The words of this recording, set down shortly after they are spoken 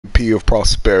PvP of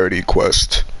Prosperity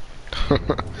quest.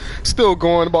 Still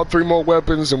going, about 3 more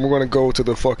weapons, and we're gonna go to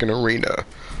the fucking arena.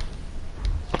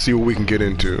 See what we can get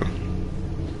into.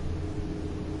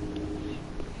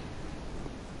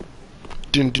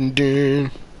 Dun, dun,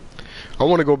 dun. I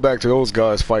want to go back to those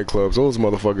guys' fight clubs. Those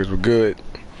motherfuckers were good.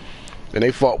 And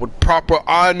they fought with proper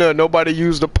honor. Nobody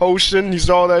used a potion. You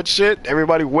saw that shit?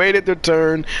 Everybody waited their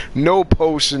turn. No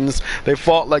potions. They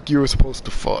fought like you were supposed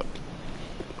to fight.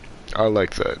 I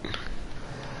like that.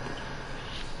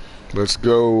 Let's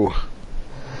go.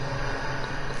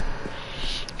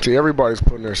 See, everybody's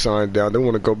putting their sign down. They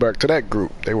want to go back to that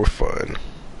group. They were fun.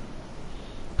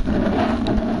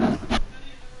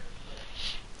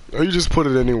 Or you just put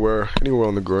it anywhere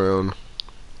on the ground.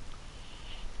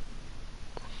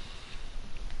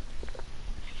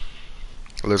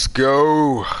 Let's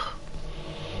go.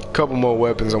 Couple more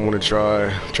weapons I want to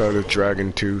try. Try the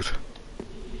dragon tooth.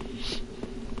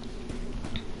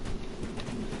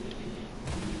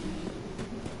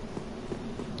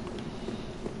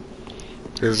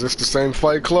 Is this the same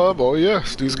fight club? Oh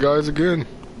yes, these guys again.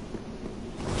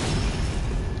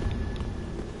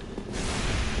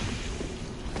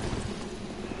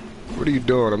 What are you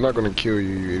doing? I'm not gonna kill you,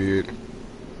 you idiot.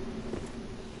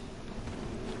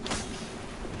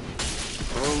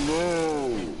 Hello.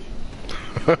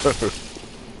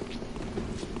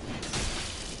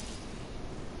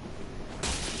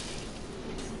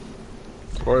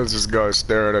 Why is this guy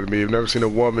staring at me? I've never seen a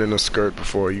woman in a skirt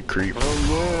before, you creep.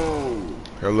 Hello.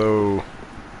 Hello.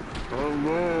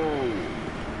 Hello.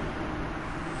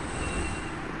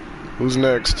 Who's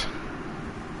next?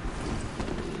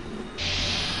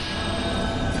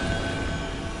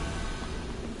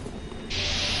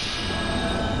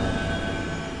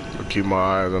 I'll keep my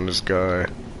eyes on this guy.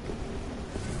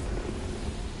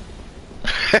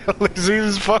 Is he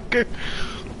this fucker?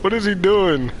 What is he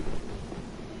doing?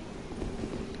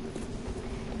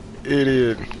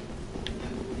 Idiot.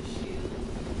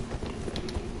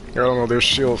 I don't know, they're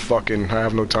shield fucking. I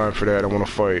have no time for that. I want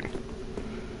to fight.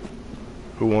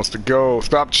 Who wants to go?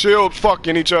 Stop shield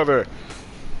fucking each other.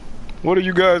 What are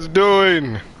you guys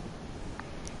doing?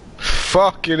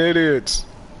 Fucking idiots.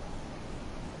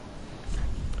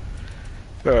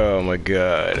 Oh my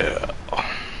god.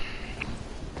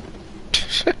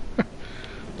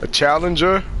 A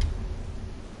challenger?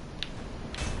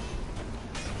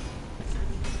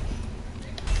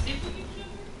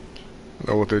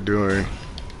 Know what they're doing.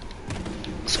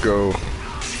 Let's go.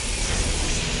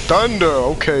 Thunder!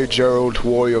 Okay, Gerald,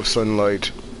 warrior of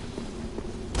sunlight.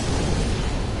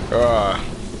 Ah.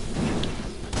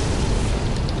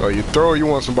 Oh, you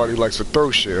want somebody who likes to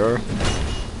throw shit, huh?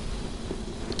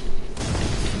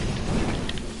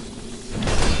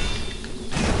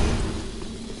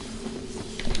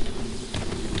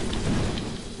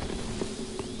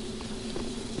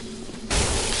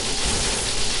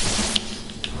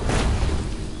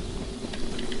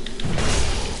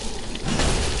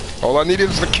 All I needed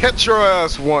was to catch your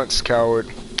ass once, coward.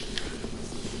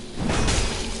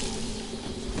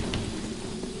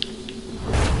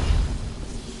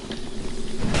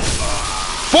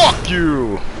 Fuck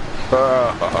you!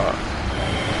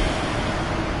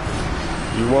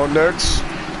 You want next?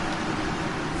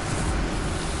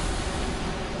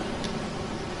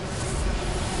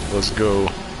 Let's go.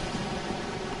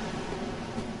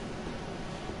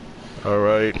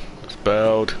 Alright,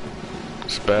 spelled.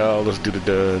 Spell, let's do the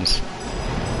duns.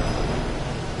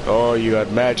 Oh, you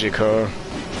got magic, huh?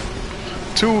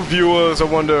 2 viewers, I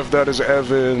wonder if that is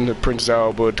Evan, Prince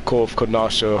Albert, Korf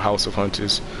Konasha, House of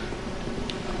Hunters.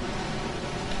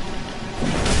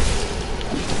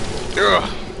 Ugh.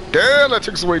 Damn, that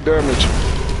takes away damage.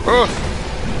 Ugh.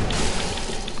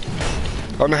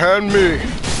 Unhand me.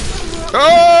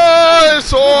 Ah, his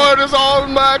sword is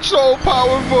unmatched, so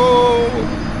powerful.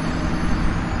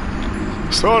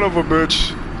 Son of a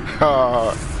bitch.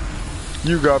 Ha.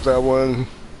 You got that one.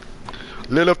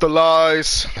 Lilith the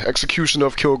Lies. Execution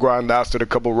of Kilgrind lasted a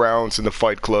couple rounds in the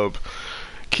fight club.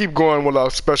 Keep going with our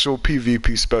special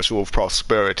PvP special of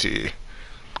Prosperity.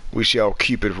 We shall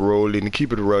keep it rolling,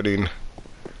 keep it running.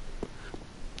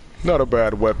 Not a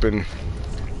bad weapon.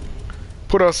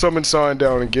 Put our summon sign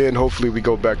down again. Hopefully we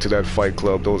go back to that fight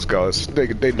club. Those guys,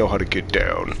 they know how to get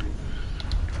down.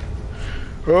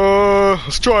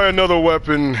 Let's try another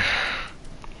weapon.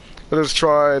 Let us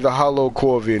try the Hollow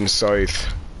Corvian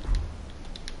Scythe.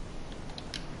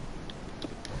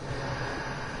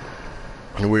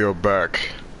 And we are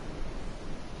back.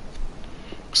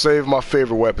 Save my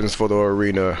favorite weapons for the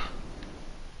arena.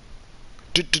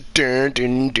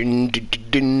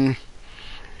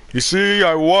 You see,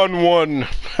 I won one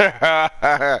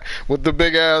with the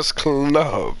big ass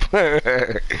club.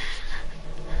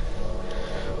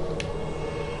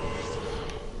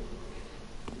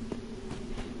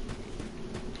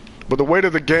 But the way that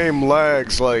the game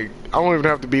lags, like, I don't even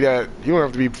have to be that, you don't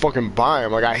have to be fucking by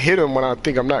him. Like, I hit him when I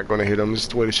think I'm not gonna hit him. This is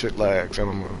the way the shit lags. I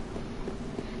don't know.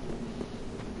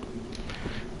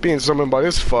 Being summoned by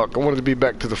this fuck, I wanted to be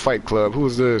back to the fight club. Who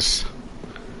is this?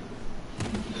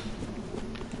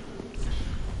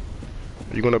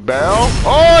 Are you gonna bow?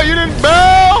 Oh, you didn't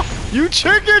bow! You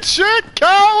chicken shit,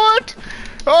 coward!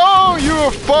 Oh, you're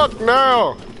a fuck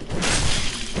now.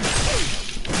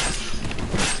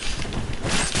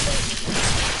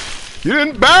 You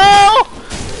didn't bow!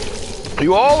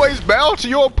 You always bow to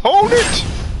your opponent!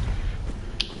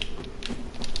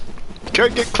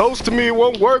 Can't get close to me, it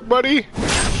won't work, buddy.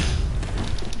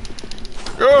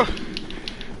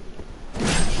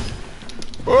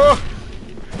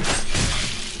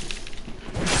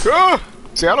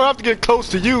 See, I don't have to get close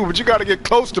to you, but you gotta get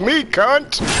close to me,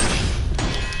 cunt!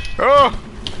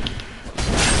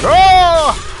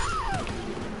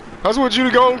 That's what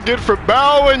you gonna get for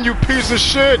bowing, you piece of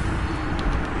shit!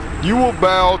 You will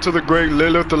bow to the great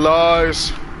Lilith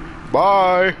Elias.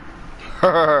 Bye.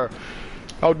 How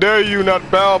dare you not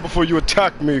bow before you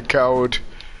attack me, coward.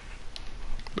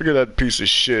 Look at that piece of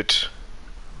shit.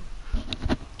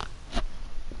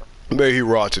 May he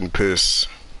rot in piss.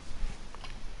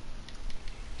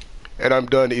 And I'm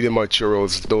done eating my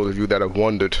churros. Those of you that have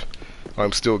wondered,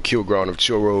 I'm still Killground of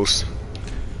churros.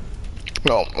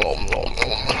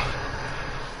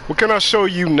 What can I show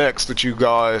you next that you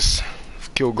guys,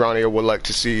 Killground here, would like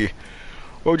to see?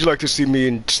 What would you like to see me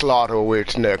in slaughter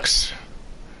with next?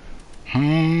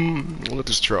 Let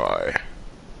us try.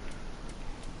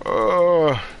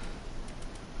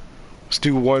 Let's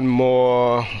do one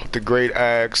more with the great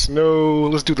axe. No,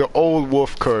 let's do the old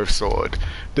wolf curve sword.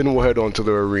 Then we'll head on to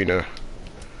the arena.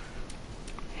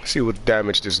 See what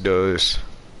damage this does.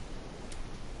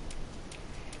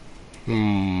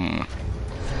 Drop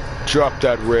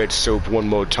that red soap one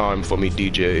more time for me,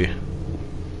 DJ.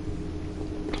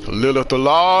 Lilith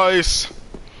Elias!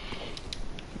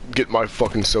 Get my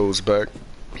fucking souls back.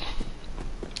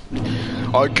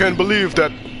 I can't believe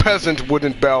that peasant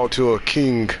wouldn't bow to a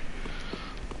king.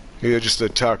 He just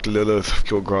attacked Lilith,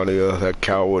 Killgrania, that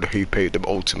coward. He paid the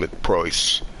ultimate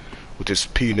price with his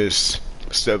penis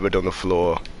severed on the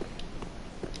floor.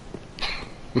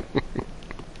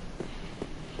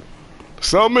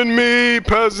 Summon me,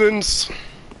 peasants!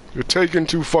 You're taking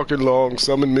too fucking long.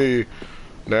 Summon me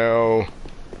now.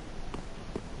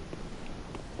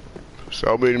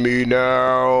 Summon me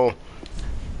now.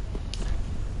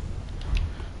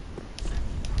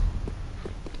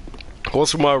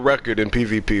 What's my record in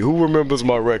PvP? Who remembers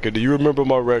my record? Do you remember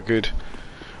my record?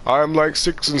 I'm like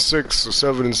 6-6 or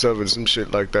 7-7, some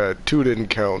shit like that. 2 didn't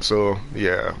count, so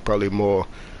yeah, probably more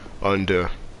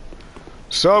under.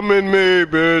 Summon me,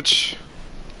 bitch!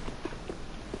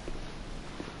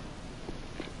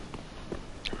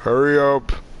 Hurry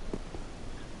up.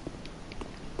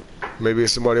 Maybe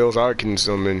it's somebody else I can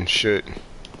summon. Shit.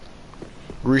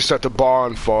 Reset the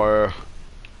bonfire.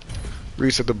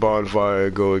 Reset the bonfire,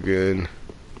 go again.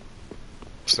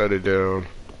 Set it down.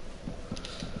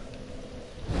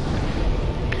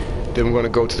 Then I'm gonna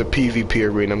go to the PvP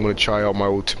arena. I'm gonna try out my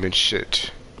ultimate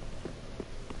shit.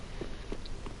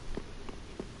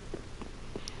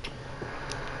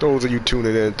 Those of you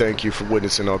tuning in, thank you for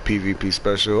witnessing our PvP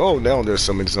special. Oh, now there's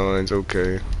summon signs,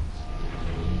 okay.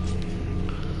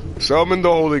 Summon the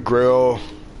Holy Grail.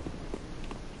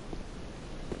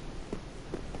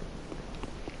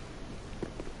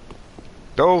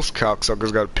 Those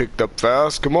cocksuckers got picked up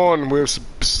fast. Come on, this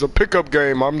is a pickup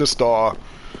game. I'm the star.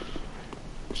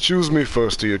 Choose me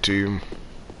first to your team.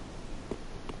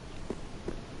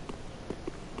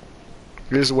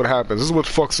 This is what happens. This is what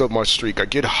fucks up my streak. I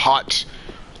get hot.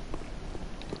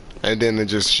 And then it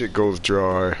just shit goes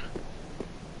dry.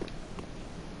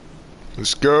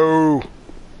 Let's go.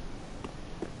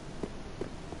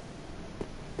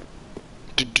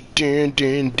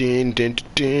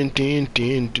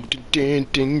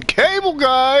 Cable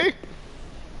guy.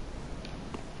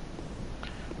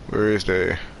 Where is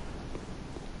they?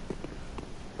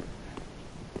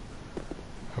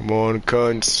 Come on,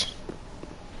 cunts.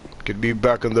 Get me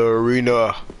back in the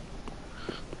arena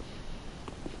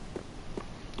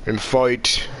and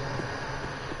fight.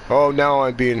 Oh, now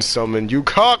I'm being summoned. You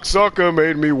cocksucker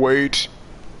made me wait.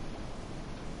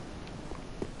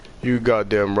 You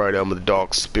goddamn right, I'm a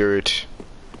dark spirit.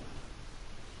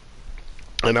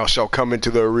 And I shall come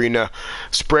into the arena,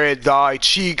 spread thy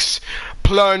cheeks,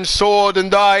 plunge sword in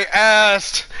thy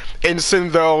ass, and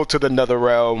send thou to the nether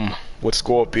realm with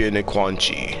Scorpion and Quan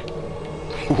Chi.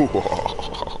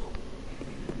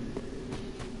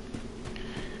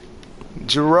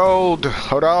 Gerald,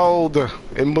 Harald,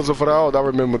 I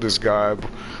remember this guy.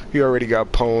 He already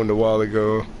got pwned a while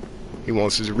ago. He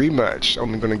wants his rematch.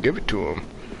 I'm gonna give it to him.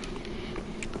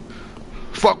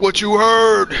 Fuck what you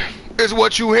heard is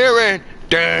what you hearing.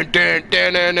 Dun, dun,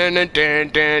 dun, dun, dun, dun, dun,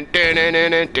 dun, dun,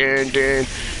 dun, dun, dun, dun.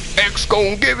 X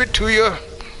gon' give it to you.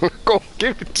 Gon'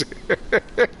 give it to you.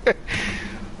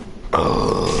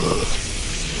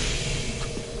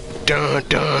 Dun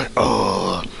dun.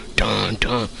 Dun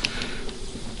dun.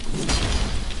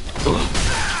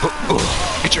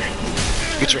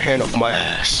 Get your hand off my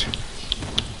ass.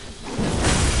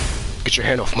 Get your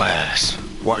hand off my ass.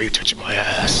 Why are you touching my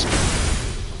ass?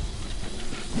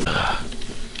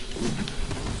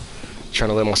 Trying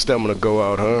to let my stamina go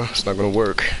out, huh? It's not gonna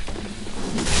work.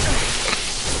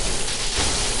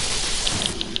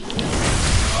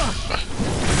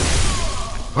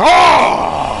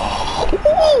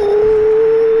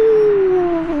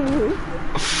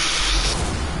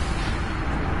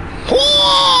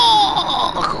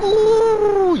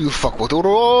 You fuck with the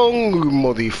wrong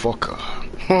motherfucker.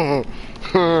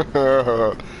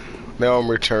 Now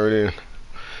I'm returning.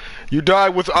 You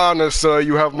died with honor, sir.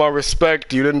 You have my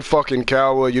respect. You didn't fucking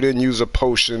cower. You didn't use a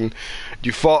potion.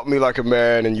 You fought me like a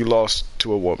man and you lost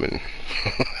to a woman.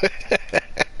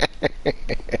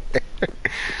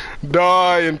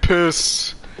 Die and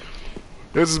piss.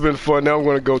 This has been fun. Now I'm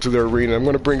gonna go to the arena. I'm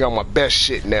gonna bring out my best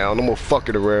shit now. No more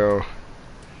fucking around.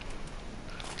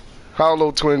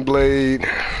 Hollow Twin Blade.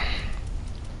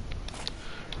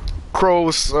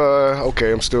 Crows,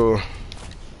 okay, I'm still...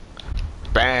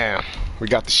 Bam! We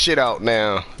got the shit out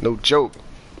now. No joke.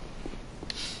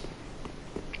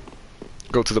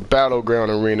 Go to the battleground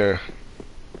arena.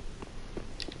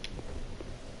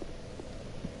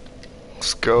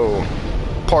 Let's go.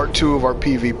 Part 2 of our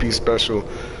PvP special.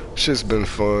 Shit's been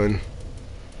fun.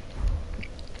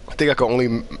 I think I can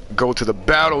only go to the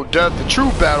the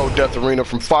true battle death arena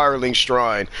from Firelink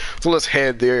Shrine. So let's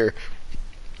head there.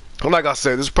 And like I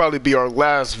said, this will probably be our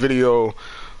last video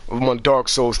of my Dark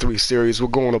Souls 3 series. We're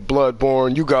going to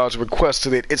Bloodborne. You guys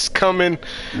requested it. It's coming.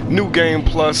 New Game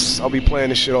Plus. I'll be playing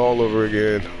this shit all over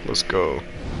again. Let's go.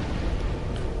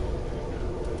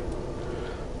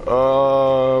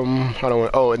 I don't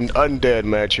want... Oh, an undead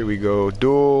match. Here we go.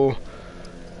 Duel.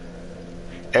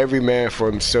 Every man for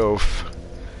himself.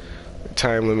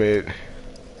 Time limit.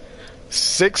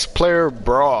 6-player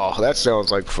brawl. That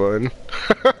sounds like fun.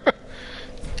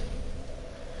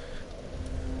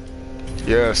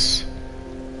 Yes.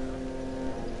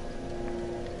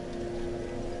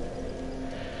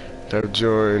 That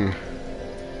join.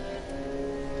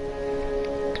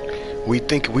 We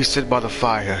sit by the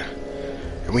fire,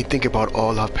 and we think about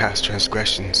all our past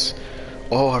transgressions,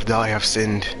 all that I have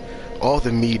sinned, all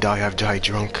the mead I have died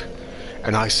drunk,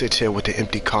 and I sit here with an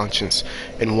empty conscience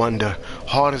and wonder,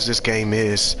 hard as this game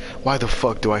is, why the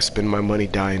fuck do I spend my money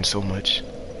dying so much?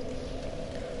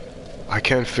 I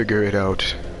can't figure it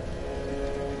out.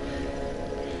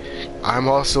 I'm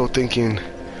also thinking,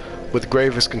 with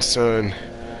gravest concern,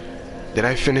 did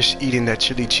I finish eating that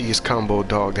chili cheese combo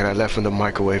dog that I left in the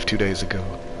microwave 2 days ago?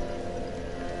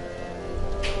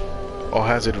 Or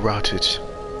has it rotted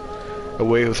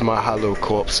away with my hollow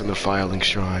corpse in the Firelink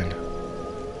Shrine?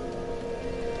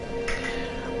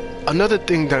 Another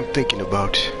thing that I'm thinking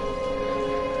about,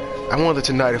 I wonder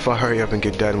tonight if I hurry up and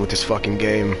get done with this fucking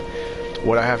game,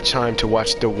 would I have time to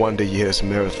watch the Wonder Years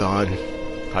marathon?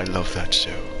 I love that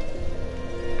show.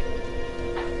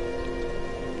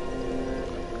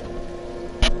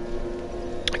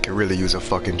 Really use a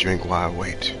fucking drink while I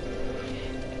wait.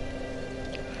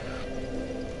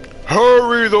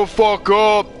 Hurry the fuck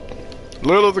up!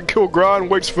 Lilith the Kill Grind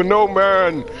waits for no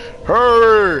man.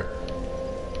 Hurry!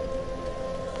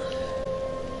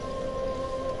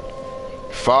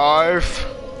 5.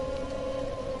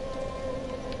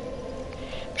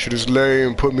 Shit is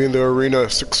lame. Put me in the arena.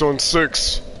 6 on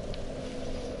 6.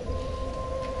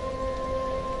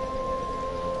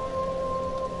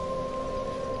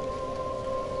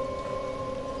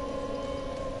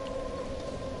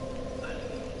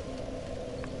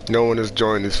 No one has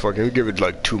joined this fucking... We'll give it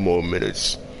like 2 more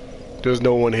minutes. There's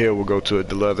no one here. We'll go to a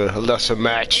lesser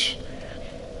match.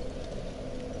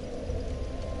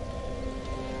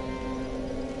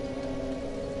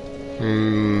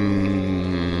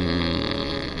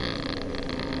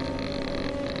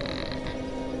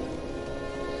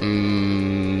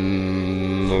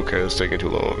 Okay, it's taking too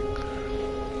long.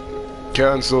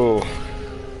 Cancel.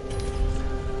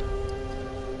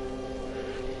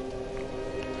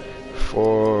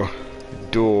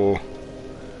 duel.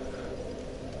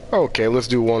 Okay, let's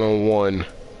do one-on-one.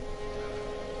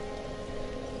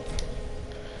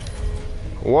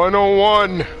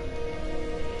 One-on-one!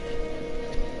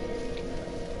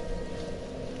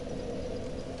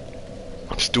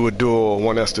 Let's do a duel.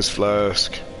 One Estus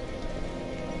Flask.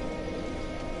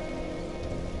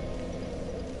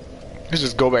 Let's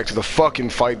just go back to the fucking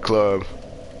fight club.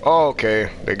 Oh, okay,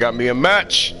 they got me a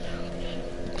match.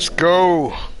 Let's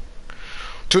go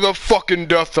to the fucking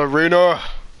death arena.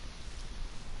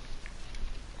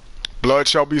 Blood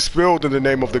shall be spilled in the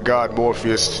name of the god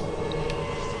Morpheus.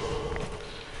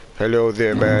 Hello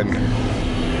there, man.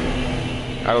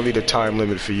 I don't need a time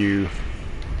limit for you.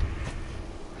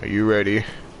 Are you ready?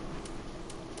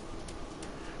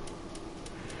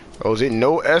 Oh, is it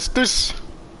no Estus?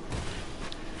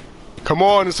 Come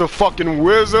on, it's a fucking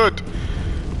wizard.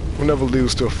 We'll never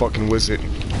lose to a fucking wizard.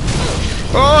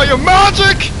 Oh, your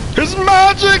magic! His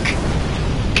magic!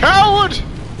 Coward!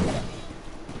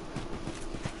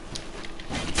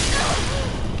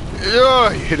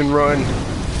 Yeah, hit and run.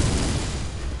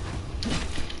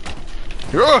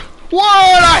 Yeah.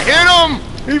 What? I hit him!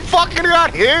 He fucking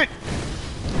got hit!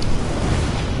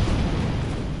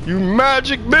 You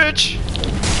magic bitch!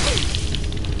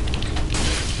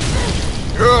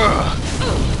 Ugh.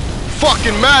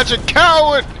 Fucking magic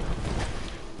coward!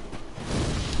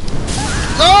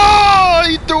 Oh,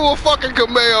 he threw a fucking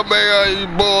Kamehameha, you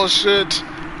bullshit.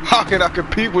 How can I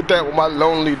compete with that with my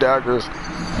lonely daggers?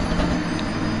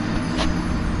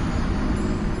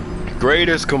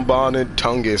 Greatest Combined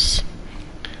Tungus.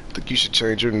 I think you should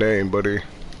change your name, buddy.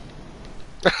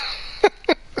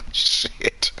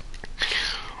 Shit.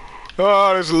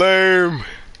 Oh, that's lame.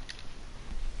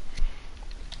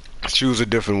 Choose a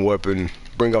different weapon.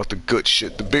 Bring out the good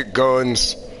shit, the big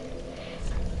guns.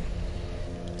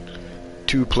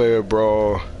 2-player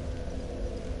brawl.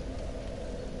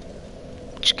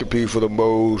 Just compete for the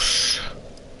most.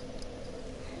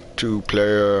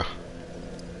 2-player.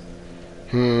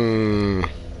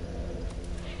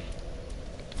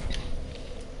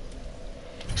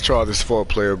 Let's try this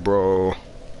 4-player brawl.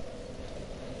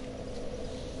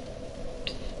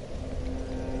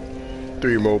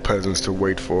 Three more peasants to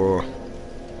wait for.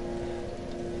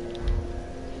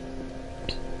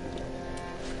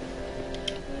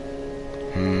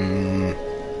 The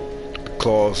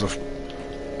claws of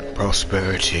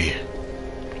prosperity.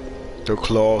 The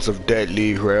claws of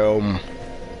deadly realm.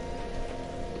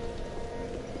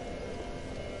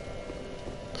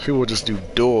 People just do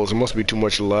duels. There must be too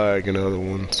much lag in other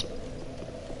ones.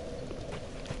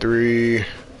 3.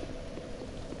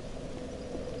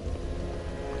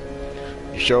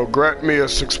 You shall grant me a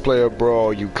 6-player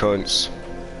brawl, you cunts.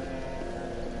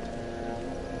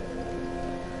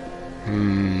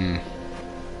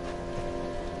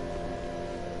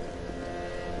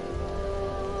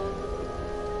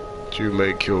 You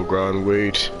make kill ground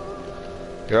weight.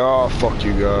 Yeah, fuck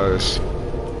you guys.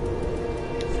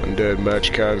 Undead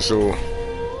match cancel.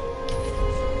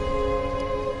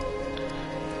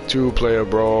 2-player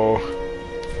brawl.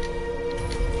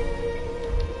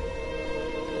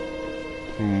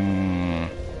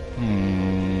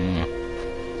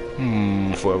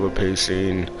 Forever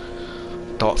pacing.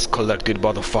 Thoughts collected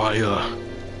by the fire.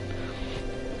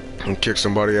 And kick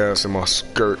somebody's ass in my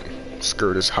skirt.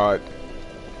 Skirt is hot.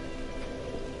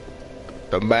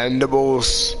 The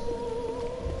mandibles.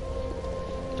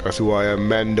 That's who I am,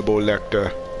 Mandible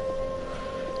Lecter.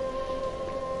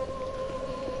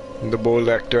 The Bull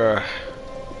Lecter.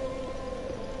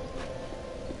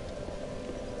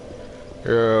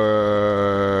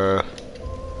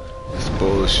 It's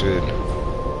bullshit.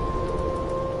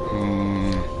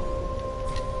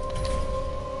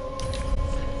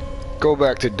 Go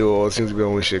back to duel. It seems to be the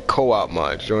only shit. Co-op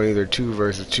mods. Join either 2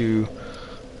 versus 2,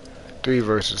 3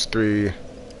 versus 3.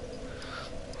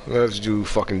 Let's do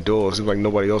fucking duels. Seems like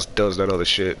nobody else does that other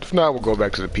shit. If not, we'll go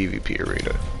back to the PvP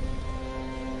arena.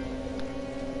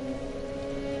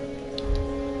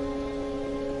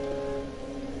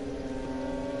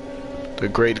 The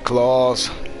Great Claws.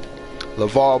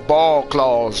 LeVar Ball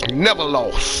Claws. Never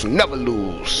lost. Never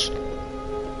lose.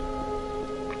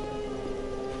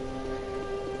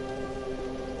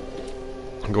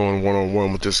 I'm going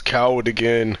one-on-one with this coward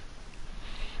again.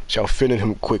 Shall finish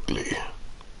him quickly.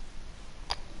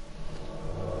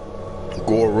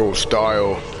 Goro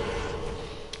style.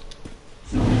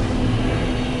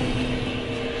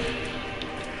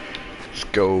 Let's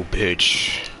go,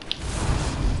 bitch.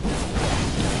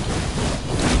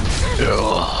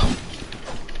 Ugh.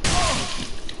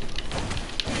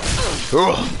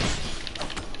 Ugh.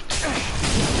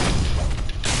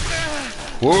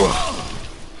 Whoa.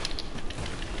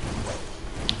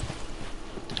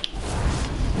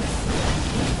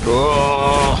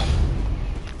 Oh,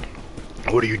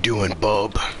 what are you doing,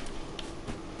 bub?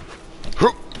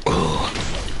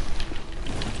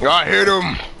 I hit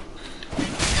him!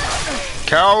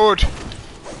 Coward!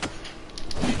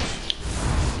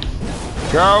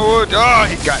 Coward! Ah,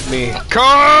 he got me.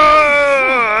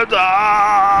 Coward!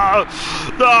 Ah!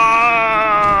 Ah!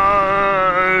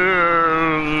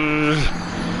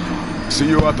 See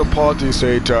you at the party,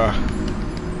 Sata.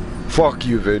 Fuck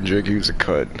you, Vendrick. He was a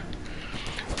cunt.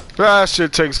 That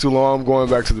shit takes too long. I'm going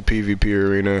back to the PvP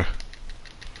arena.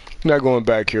 Not going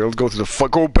back here. Let's go to the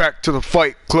fight. Go back to the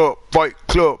fight club. Fight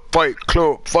club. Fight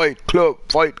club. Fight club.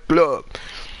 Fight club.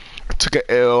 I took an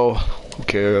L. Who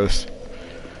cares?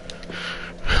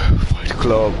 Fight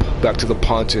club. Back to the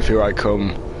Pontiff. Here I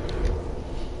come.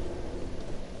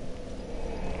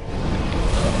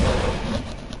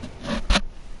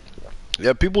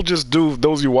 Yeah, people just do.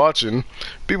 Those you watching,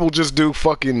 people just do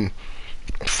fucking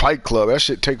Fight Club. That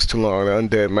shit takes too long. The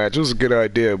undead match. It was a good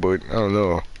idea, but I don't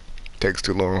know. Takes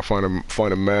too long to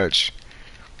find a match.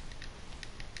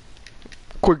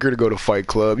 Quicker to go to Fight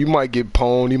Club. You might get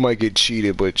pwned, you might get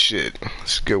cheated, but shit,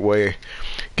 it's a good way.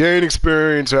 Gain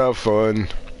experience, have fun.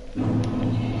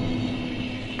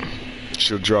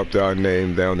 She'll drop our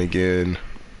name down again.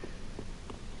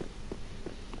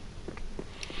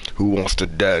 Who wants to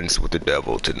dance with the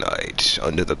devil tonight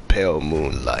under the pale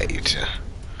moonlight?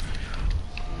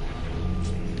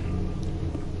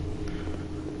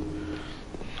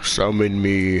 Summon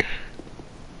me.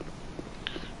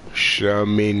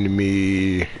 Summon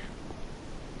me.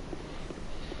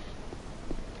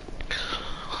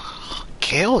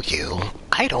 Kill you?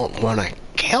 I don't want to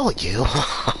kill you.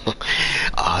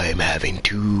 I'm having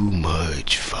too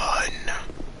much fun.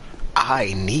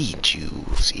 I need you,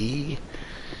 see?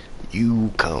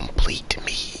 You complete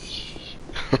me.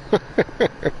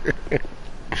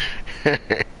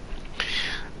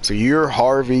 So you're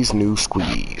Harvey's new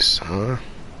squeeze, huh?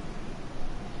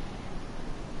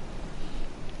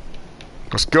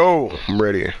 Let's go. I'm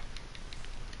ready.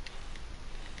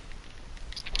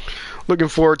 Looking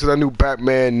forward to that new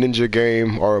Batman Ninja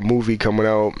game or a movie coming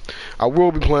out. I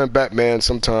will be playing Batman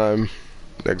sometime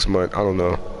next month. I don't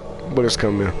know. But it's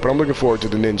coming. But I'm looking forward to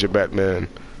the Ninja Batman.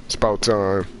 It's about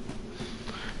time.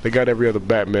 They got every other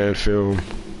Batman film.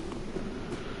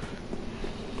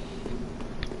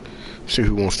 See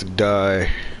who wants to die.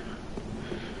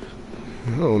 I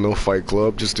don't know, Fight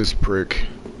Club. Just this prick.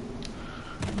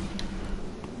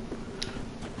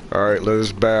 Alright, let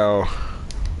us bow.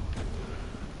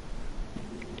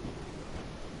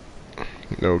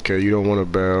 Okay, you don't want to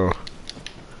bow.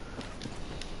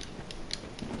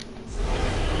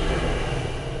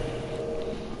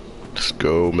 Let's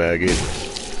go, maggot.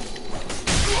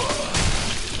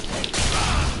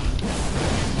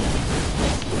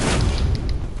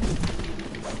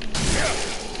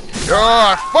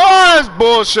 Ah,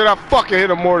 bullshit. I fucking hit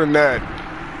him more than that.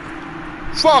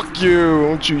 Fuck you.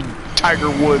 Don't you Tiger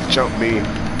Woods jump me.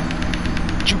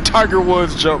 Don't you Tiger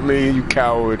Woods jump me, you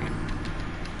coward.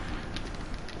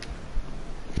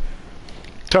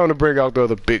 Time to bring out the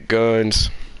other big guns.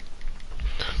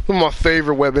 One of my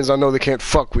favorite weapons I know they can't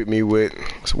fuck with me with.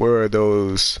 So where are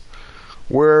those?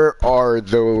 Where are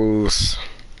those?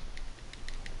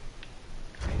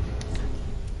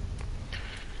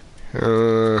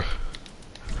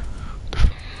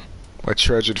 My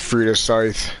treasured Frida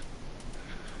scythe.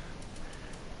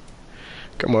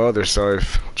 Got my other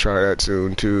scythe. Try that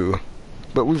soon too.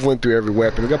 But we've went through every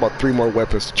weapon. We got about 3 more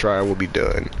weapons to try. We'll be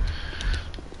done.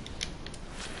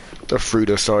 The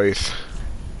Frida scythe.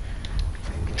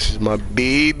 This is my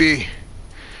baby.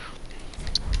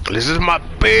 This is my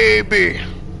baby.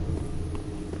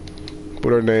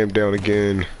 Put her name down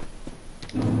again.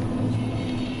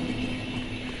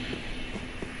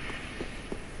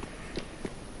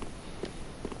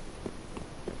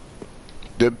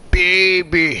 The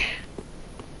baby.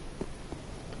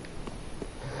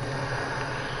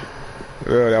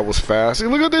 Oh, that was fast. See,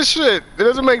 look at this shit. It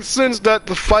doesn't make sense that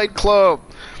the Fight Club,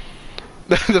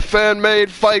 the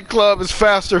fan-made Fight Club, is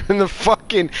faster than the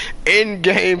fucking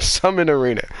in-game summon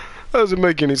arena. That doesn't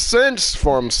make any sense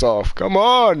for himself. Come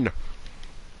on.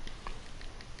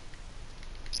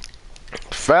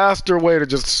 Faster way to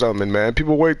just summon, man.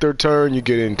 People wait their turn, you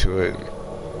get into it.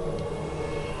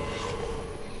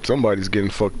 Somebody's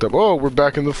getting fucked up. Oh, we're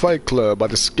back in the Fight Club by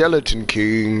the Skeleton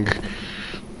King.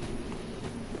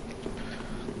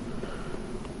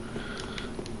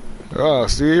 Ah,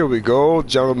 see, here we go.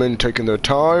 Gentlemen taking their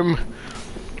time.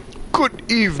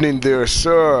 Good evening there,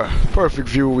 sir. Perfect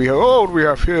view we have. Oh, we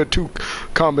have here 2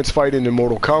 combats fighting in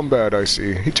Mortal Kombat, I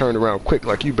see. He turned around quick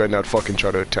like you better not fucking try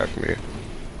to attack me.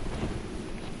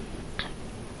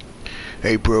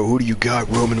 Hey bro, who do you got,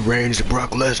 Roman Reigns or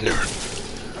Brock Lesnar?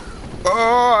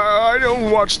 Oh, I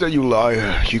don't watch that, you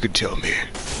liar. You can tell me.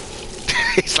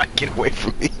 He's like, get away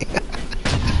from me.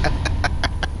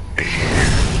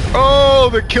 Oh,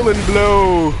 the killing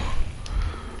blow.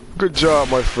 Good job,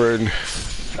 my friend.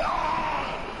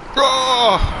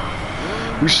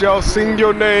 Oh, we shall sing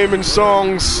your name in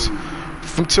songs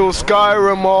from till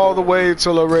Skyrim all the way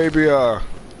till Arabia.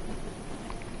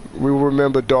 We will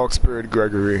remember Dark Spirit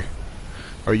Gregory.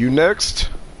 Are you next?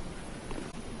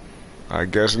 I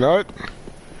guess not.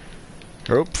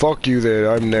 Oh, fuck you then.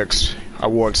 I'm next. I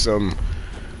want some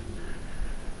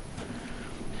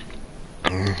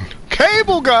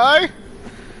cable guy.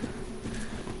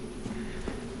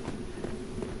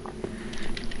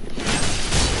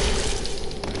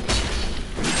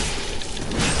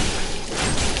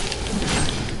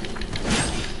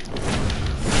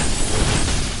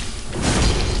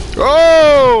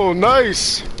 Oh,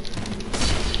 nice.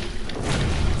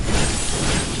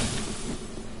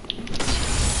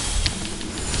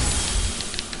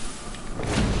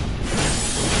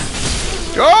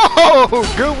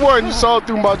 Oh, good one. You saw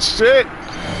through my shit.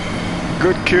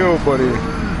 Good kill, buddy.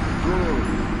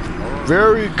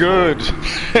 Very good.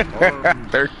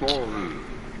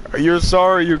 You're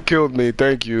sorry you killed me.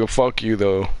 Thank you. Fuck you,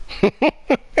 though. I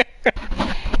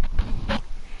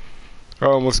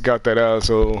almost got that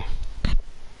asshole.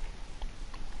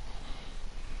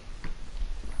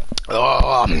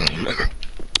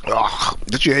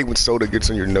 Did you hate when soda gets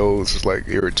in your nose? It's like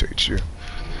irritates you.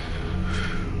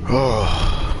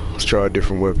 Oh, let's try a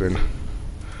different weapon.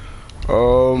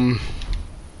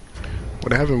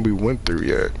 What haven't we went through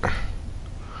yet?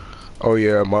 Oh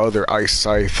yeah, my other ice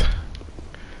scythe.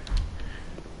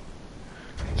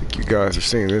 I think you guys have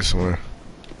seen this one.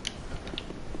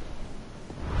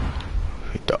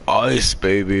 The ice,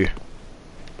 baby.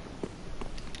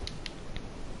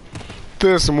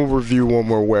 This, and we'll review one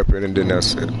more weapon, and then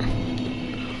that's it.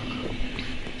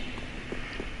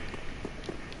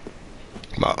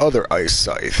 My other ice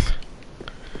scythe.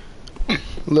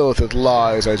 Lilith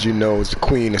lies, as you know, is the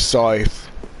queen of scythe.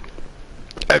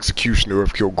 Executioner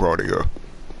of Kilgrania.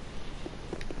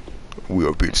 We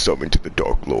have been summoned to the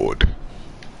Dark Lord.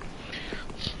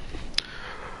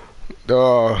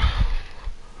 I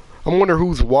wonder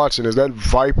who's watching. Is that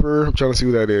Viper? I'm trying to see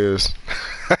who that is.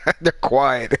 They're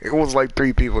quiet. It was like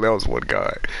 3 people. That was one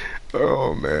guy.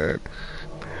 Oh man.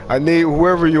 I need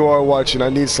whoever you are watching. I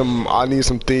need some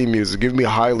theme music. Give me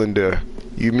Highlander.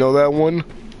 You know that one?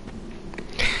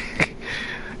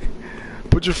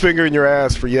 Put your finger in your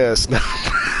ass for yes.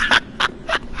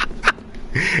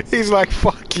 He's like,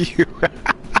 fuck you.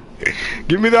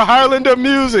 Give me the Highlander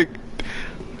music.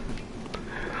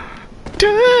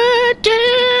 Dun,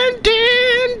 dun,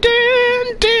 dun,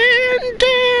 dun, dun,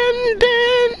 dun,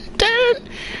 dun, dun.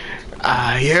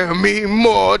 I am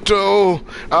immortal.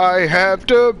 I have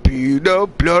to be the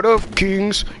blood of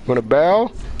kings. You wanna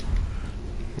bow?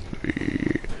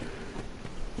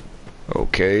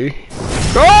 Okay.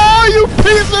 Oh, you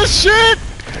piece of shit!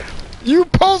 You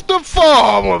supposed to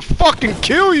fall. I'm gonna fucking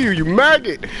kill you, you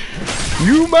maggot.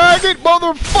 You maggot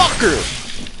motherfucker.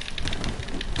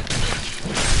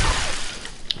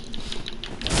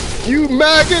 You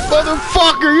maggot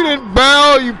motherfucker. You didn't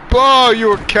bow.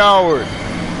 You're a coward.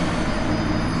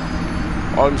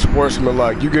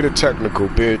 Unsportsmanlike. You get a technical,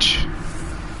 bitch.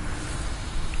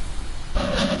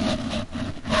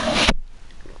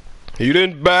 You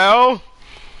didn't bow.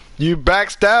 You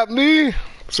backstabbed me.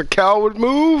 It's a coward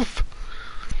move.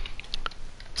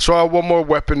 Let's try one more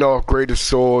weapon off. Greatest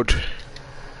sword.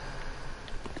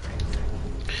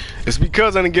 It's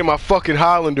because I didn't get my fucking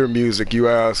Highlander music, you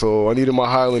asshole. I needed my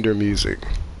Highlander music.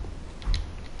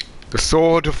 The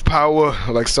sword of power,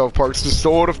 like South Park's the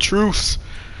sword of truth.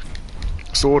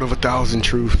 Sword of 1,000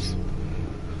 truths.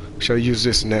 Shall use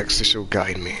this next, it shall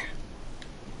guide me.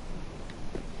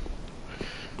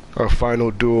 Our final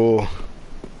duel.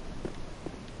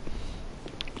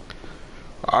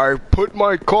 I put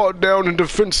my card down in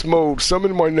defense mode.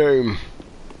 Summon my name.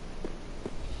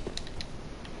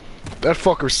 That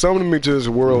fucker summoned me to this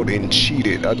world and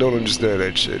cheated. I don't understand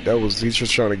that shit. He's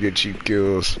just trying to get cheap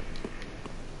kills.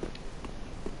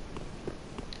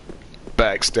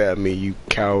 Backstab me, you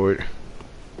coward.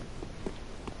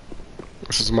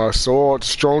 This is my sword,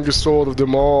 strongest sword of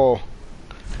them all.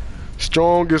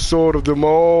 Strongest sword of them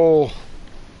all.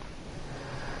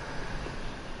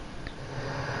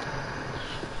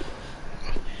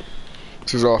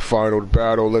 This is our final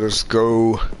battle. Let us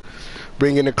go.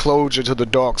 Bringing a closure to the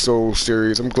Dark Souls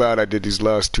series. I'm glad I did these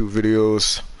last 2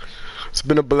 videos. It's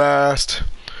been a blast.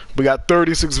 We got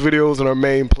 36 videos in our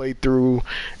main playthrough,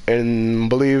 and I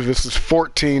believe this is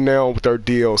 14 now with our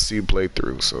DLC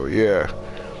playthrough. So yeah,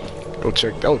 go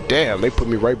check. Oh damn, they put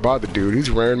me right by the dude. He's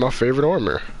wearing my favorite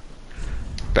armor.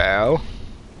 Bow.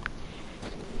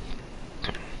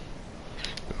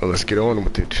 Well, let's get on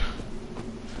with it.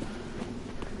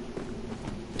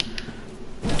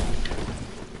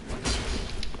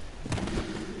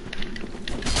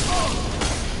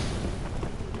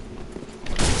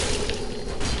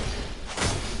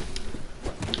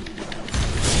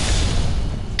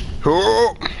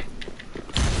 Oh.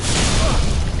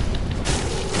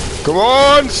 Come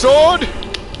on, sword!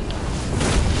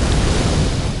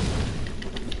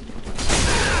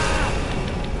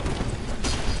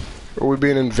 Are we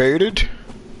being invaded?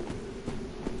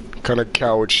 What kind of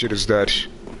coward shit is that?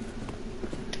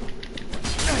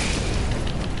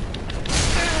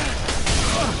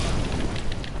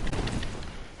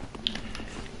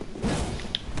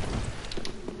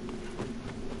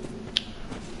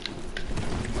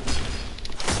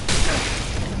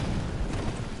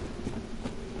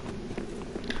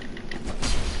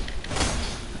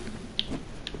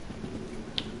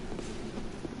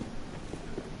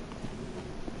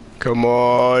 Come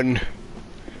on.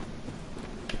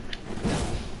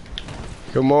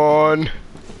 Come on.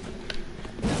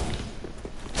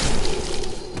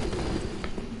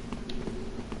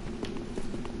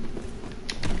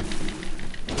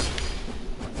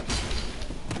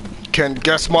 Can't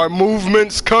guess my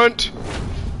movements, cunt.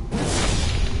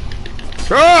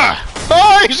 Ah!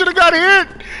 Oh, he should have got hit!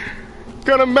 What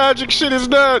kind of magic shit is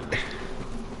that?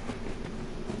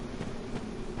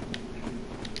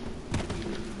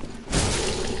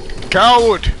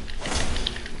 Coward!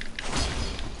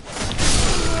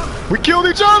 We killed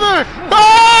each other!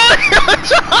 Ah!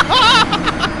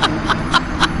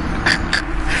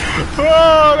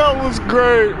 Oh, that was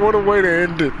great! What a way to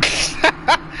end it.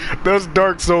 That's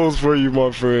Dark Souls for you, my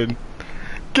friend.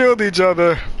 Killed each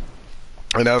other.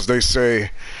 And as they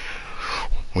say,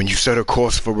 when you set a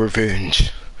course for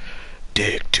revenge,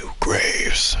 dig 2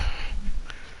 graves.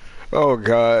 Oh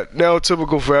god. Now,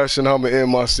 typical fashion, I'm gonna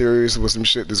end my series with some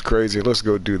shit that's crazy. Let's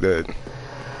go do that.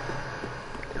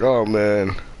 Oh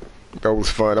man. That was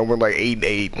fun. I went like 8 and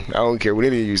 8. I don't care what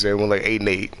any of you say. I went like 8 and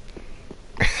 8.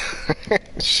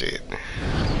 Shit.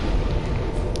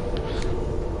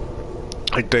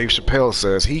 Like Dave Chappelle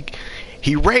says,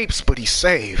 he rapes but he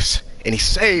saves. And he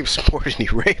saves more than he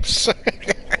rapes.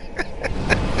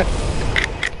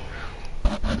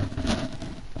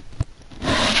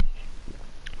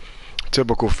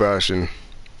 Typical fashion.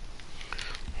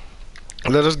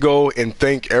 Let us go and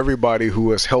thank everybody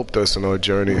who has helped us in our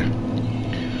journey.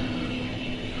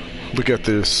 Look at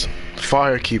this.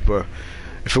 Firekeeper.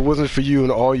 If it wasn't for you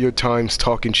and all your times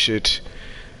talking shit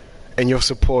and your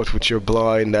support with your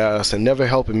blind ass and never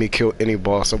helping me kill any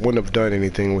boss, I wouldn't have done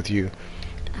anything with you.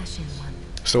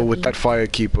 So with that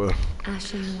Firekeeper,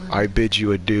 I bid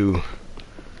you adieu.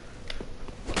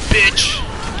 Bitch!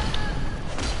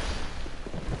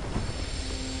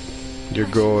 You're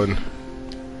going.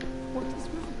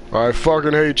 I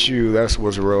fucking hate you. That's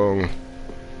what's wrong.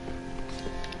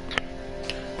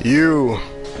 You.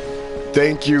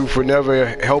 Thank you for never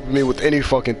helping me with any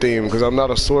fucking theme, because I'm not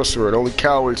a sorcerer. Only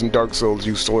cowards in Dark Souls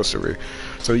use sorcery.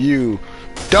 So you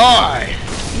die.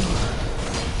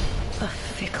 A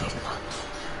fickle one.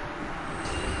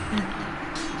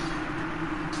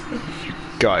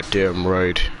 Goddamn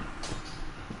right.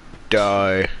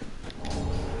 Die.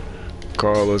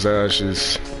 Carla's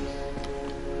ashes.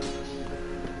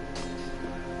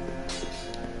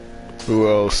 Who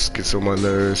else gets on my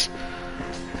nerves?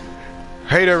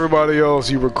 Hate everybody else.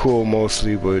 You were cool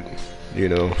mostly, but you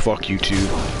know, fuck you too.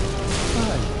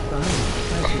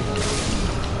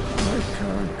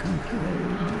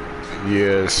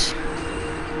 Yes.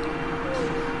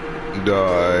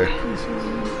 Die.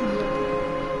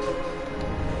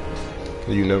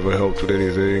 You never helped with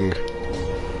anything.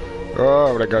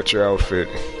 Oh, but I got your outfit.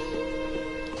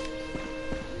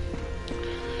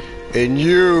 And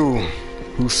you,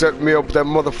 who set me up with that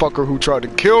motherfucker who tried to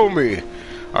kill me.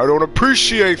 I don't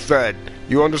appreciate that.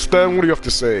 You understand? What do you have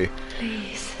to say?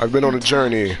 Please. I've been on a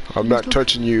journey. I'm not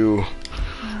touching you.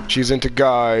 She's into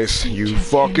guys. You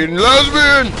fucking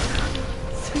lesbian!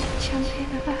 Sweet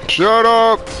champion of action. Shut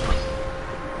up!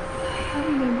 I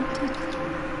am limited.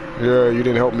 Yeah, you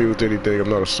didn't help me with anything. I'm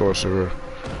not a sorcerer.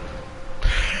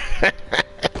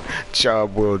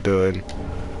 Job well done.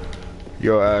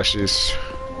 Your ashes.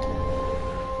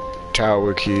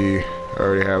 Tower key. I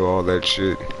already have all that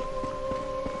shit.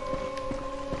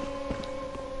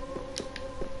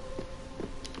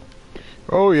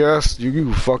 Oh yes,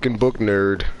 you fucking book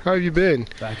nerd. How have you been?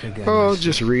 Back again. Oh, I see.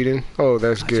 just reading. Oh,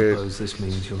 that's I good. suppose this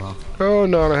means you'll have Oh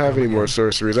no, I don't have any more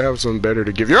sorceries. I have something better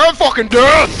to give you. You're fucking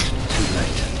death! too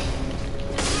late.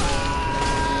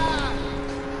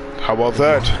 How about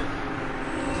that?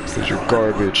 Because you're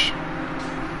garbage.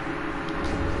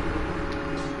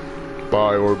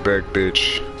 Bye or back,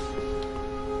 bitch.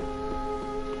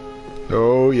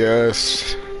 Oh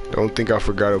yes. Don't think I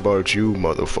forgot about you,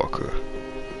 motherfucker.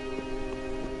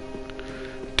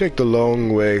 Take the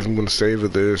long way. I'm gonna savor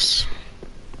this.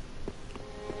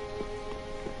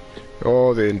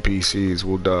 All the NPCs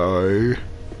will die.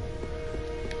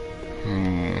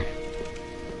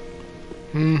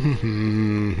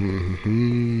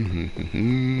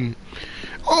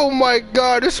 Oh my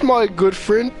god, it's my good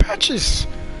friend Patches.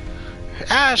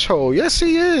 Asshole, yes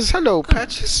he is. Hello,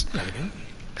 Patches.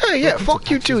 Hey, yeah, fuck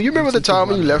you too. You remember the time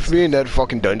when you left me in that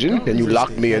fucking dungeon and you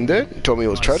locked me in there and told me it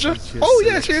was treasure? Oh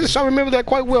yes, yes, I remember that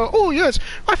quite well. Oh yes,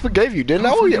 I forgave you, didn't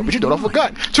I? Oh yeah, but you thought I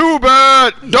forgot. Too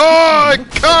bad! Die,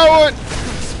 coward!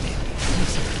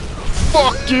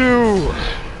 Fuck you!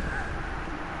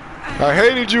 I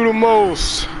hated you the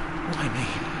most. Why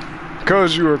me?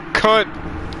 Cause you were a cunt.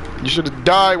 You should have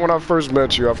died when I first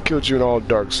met you. I've killed you in all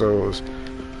Dark Souls.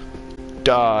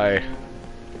 Die.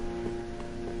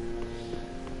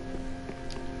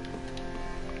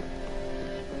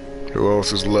 Who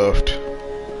else is left?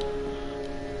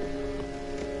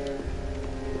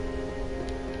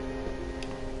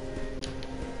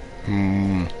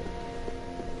 I'm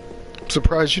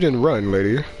surprised you didn't run,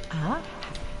 lady.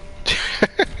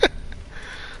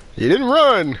 You didn't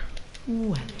run!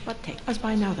 Well, what take us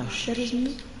by now, though, shit, isn't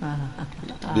it?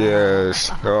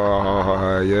 Yes.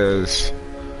 Ah, yes.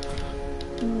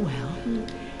 Well,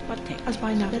 what take us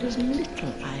by now, that is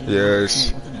little I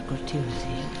Yes. more than a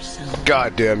gratuity yourself.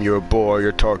 Goddamn, you're a boy.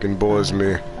 Your talking bores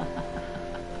me.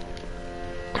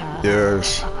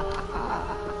 Yes.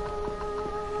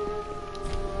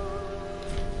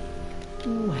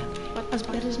 Well, what us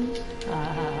by that isn't it?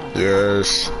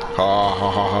 Yes. Ha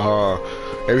ha ha ha ha.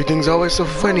 Everything's always so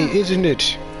funny, isn't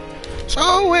it? It's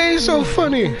always so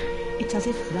funny. It's as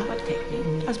if that would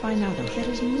take us by now, though, that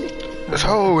is little. It's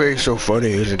always so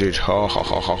funny, isn't it? Ha ha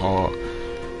ha ha ha.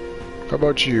 How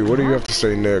about you? What do you have to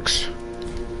say next?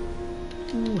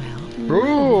 Well,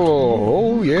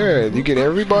 Oh yeah. You get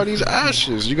everybody's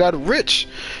ashes. You got rich.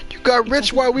 You got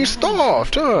rich while we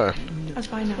starved, huh? us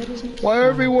by now, that isn't. While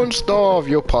everyone starved,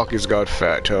 your pockets got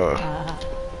fat, huh?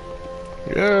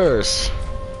 Yes.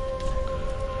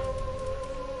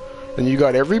 And you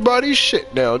got everybody's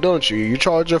shit now, don't you? You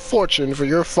charge a fortune for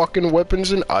your fucking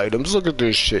weapons and items. Look at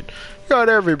this shit. You got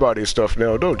everybody's stuff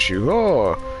now, don't you?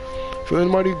 Oh, feeling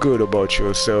mighty good about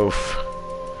yourself.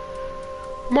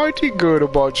 Mighty good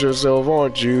about yourself,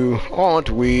 aren't you? Aren't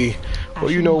we?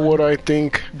 Well, you know what I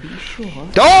think. Be sure.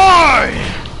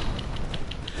 Die!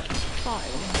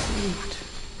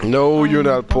 No, you're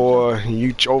not poor.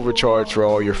 You overcharge for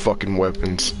all your fucking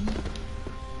weapons.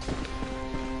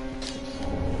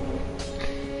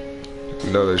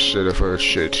 Another shit of her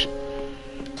shit.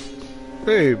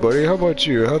 Hey, buddy, how about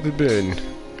you? How's it been?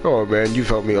 Oh, man, you've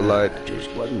helped me a lot. Just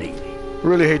wasn't easy.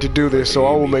 Really hate to do this, so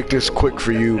I will make this quick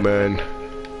for you, man.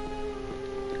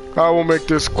 I will make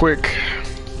this quick.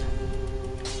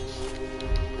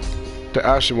 The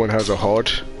Ashen one has a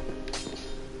heart.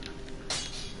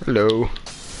 Hello.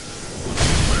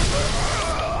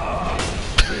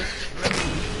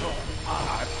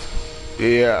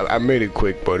 Yeah, I made it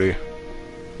quick, buddy.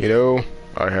 You know,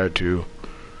 I had to.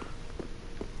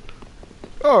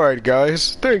 Alright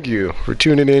guys, thank you for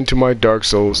tuning in to my Dark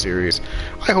Souls series.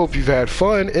 I hope you've had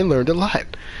fun and learned a lot.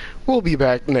 We'll be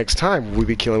back next time. We'll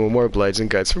be killing with more Bloods and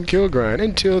Guts from Kill Grind.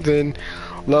 Until then,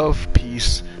 love,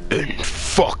 peace, and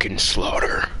fucking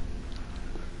slaughter.